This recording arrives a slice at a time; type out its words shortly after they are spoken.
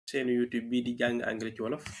seen YouTube bii di jàng anglais ci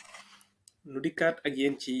wolof nu dikkaat ak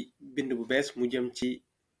yéen ci bind bu bees mu jëm ci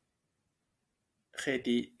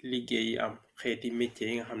xeeti liggéey yi am xeeti métiers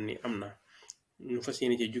yi nga xam ni am na nu fas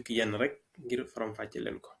yéene ci jukki yenn rek ngir faram-fàcce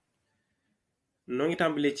leen ko. noo ngi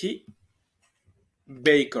tàmbale ci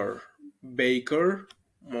baker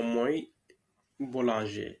moom mooy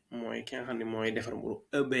boulanger mooy ki nga xam ne mooy defar mburu.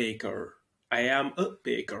 A baker, I am a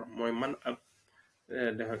baker mooy man ab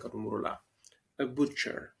defarkatu mburu laa. A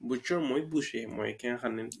butcher mooy boucher mooy ki nga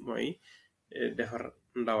xam ne mooy defar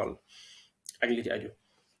ndawal ak li ci aju.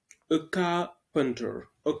 A carpenter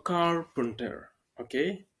ok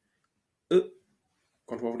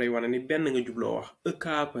kon foofu day wane ni benn nga jubloo wax. A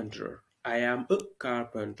carpenter, I am a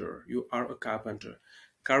carpenter, you are a carpenter.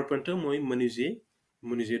 Carpenter mooy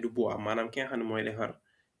menuisier du bois maanaam ki nga xam ne mooy defar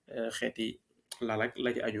xeeti lal ak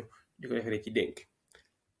la ci aju di ko defaree ci dénk.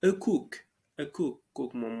 A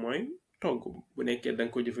cook moom mooy togg bu nekkee da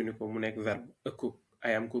nga ko jëfandikoo mu nekk verbe. A cook,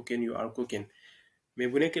 I am cooking, you are cooking. mais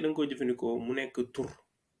bu nekkee da nga ko jëfandikoo mu nekk tur,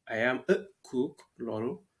 I am a cook,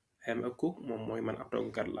 loolu I am a cook moom mooy man ab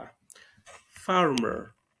toggkat laa.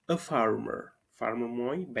 Farmer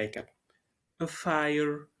mooy baykat. A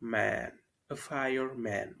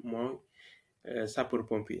fireman mooy sapeur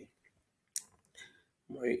pompier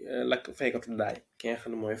mooy lakk faykatu daay ki nga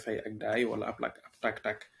xam ne mooy fay ak daay wala ab lakk ab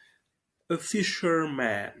tàkk-tàkk.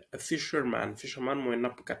 A fisherman mooy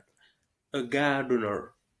nappkat. A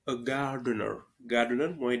gardener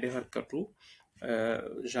mooy defarkatu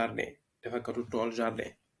jardin defarkatu tool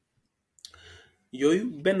jardin. yooyu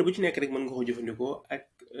benn bu ci nekk rek mën nga ko jëfandikoo ak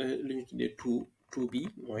li ñu tuddee to be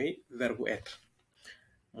mooy verbe être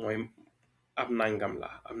mooy ab nangam la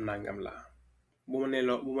bu ma leen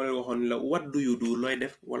waxoon la what do you do looy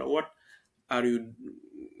def wala what are you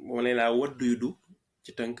bu ma leen laa what do you do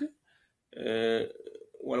ci tënk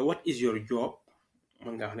wala what is your job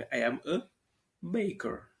mën nga wax ne I am a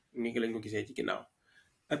baker ni ki lañ ko gisee ci ginnaaw.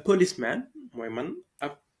 A policeman mooy man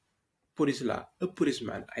ab police la. A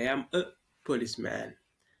policeman, I am a policeman.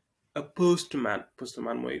 A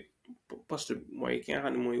postman mooy poste mooy ki nga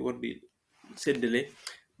xam ne mooy war di séddale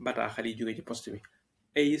bataaxal yi jóge ci poste bi.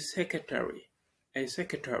 A secretary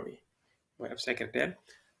mooy ab secrétaire.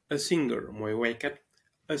 A singer mooy waykat.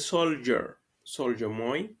 A soldier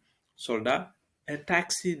mooy soldat. A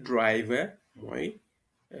taxi driver mooy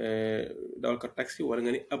dawal ko taxi wala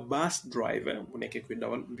nga ni a bus driver bu nekkee kuy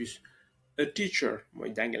dawal bus. A teacher mooy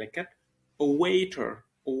jàngalekat. A waiter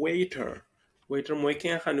mooy ki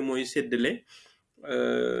nga xam ne mooy séddale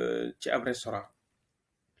ci ab restaurant.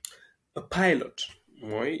 A pilot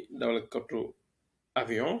mooy dawalkatu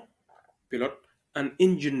avion pilote. An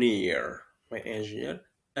engineer mooy ingénieur.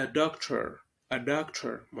 A doctor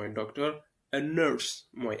mooy docteur. A nurse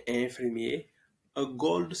mooy infirmier. A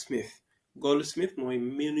goldsmith mooy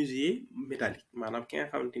menuisier métallique maanaam ki nga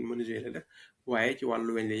xamante ni menuisier la def waaye ci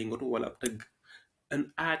wàllu weñ la yëngatu wala ab tëgg. An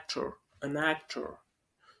actor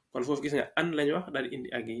kon foofu gis nga an lañu wax daal di indi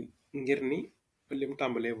ak yi ngir ni lim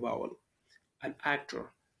tàmbalee vowel. An actor.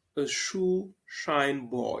 A shoeshine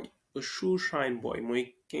boy mooy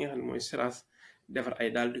ki nga xam ne mooy seras defar ay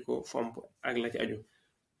daal di ko fomp ak la ci aju.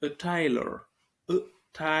 A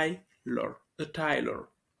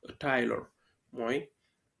tailor mooy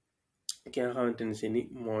ki nga xamante ni seeni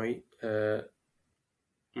mooy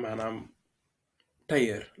maanaam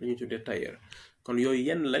tailleur la ñu tuddee tailleur. kon yooyu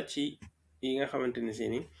yenn la ci yi nga xamante ni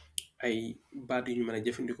seeni ay baat yu ñu mën a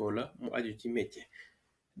jëfandikoo la mu aju ci métier.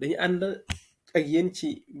 dañu ànd ak yéen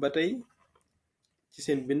ci ba tey ci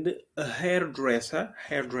seen bind. A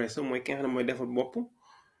hairdresser mooy ki nga xam ne mooy defar bopp.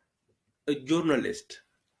 A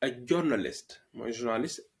journalist mooy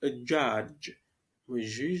journaliste. A judge mooy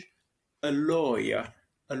juge. A lawyer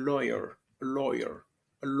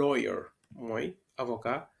mooy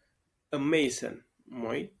avocat. A mason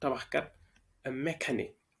mooy tabaxkat. A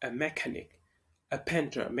mechanic. A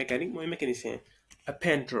painter mécanique mooy mécanicien. A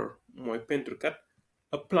painter mooy peinturekat.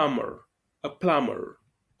 A plumber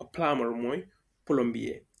mooy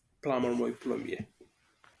plombier.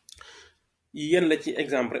 yéen la ci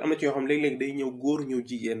exemple rek am na ci yoo xam léeg-léeg day ñëw góor ñëw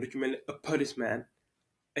jigéen lu ci mel ni a policeman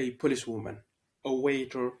ay policewoman. A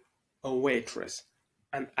waiter a waitress.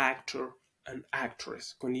 An actor an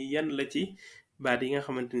actress. kon yenn la ci baat yi nga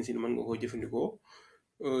xamante ni si mën nga koo jëfandikoo.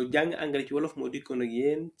 jàng anglais ci wolof moo dikkoon ak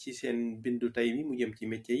yéen ci seen bindu tay bi mu jëm ci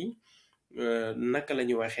métier yi. naka la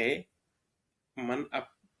ñu waxee man ab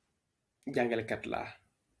jàngalekat laa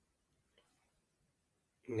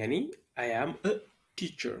nga ni I am a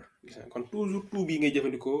teacher. gis nga kon toujours tout bi ngay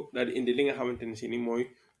jëfandikoo daal di indi li nga xamante ni si ni mooy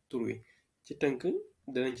tur wi ci tënk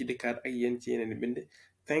danañ ci dikkaat ak yéen ci yeneen bind.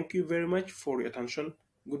 Thank you very much for your attention.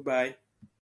 Goodbye.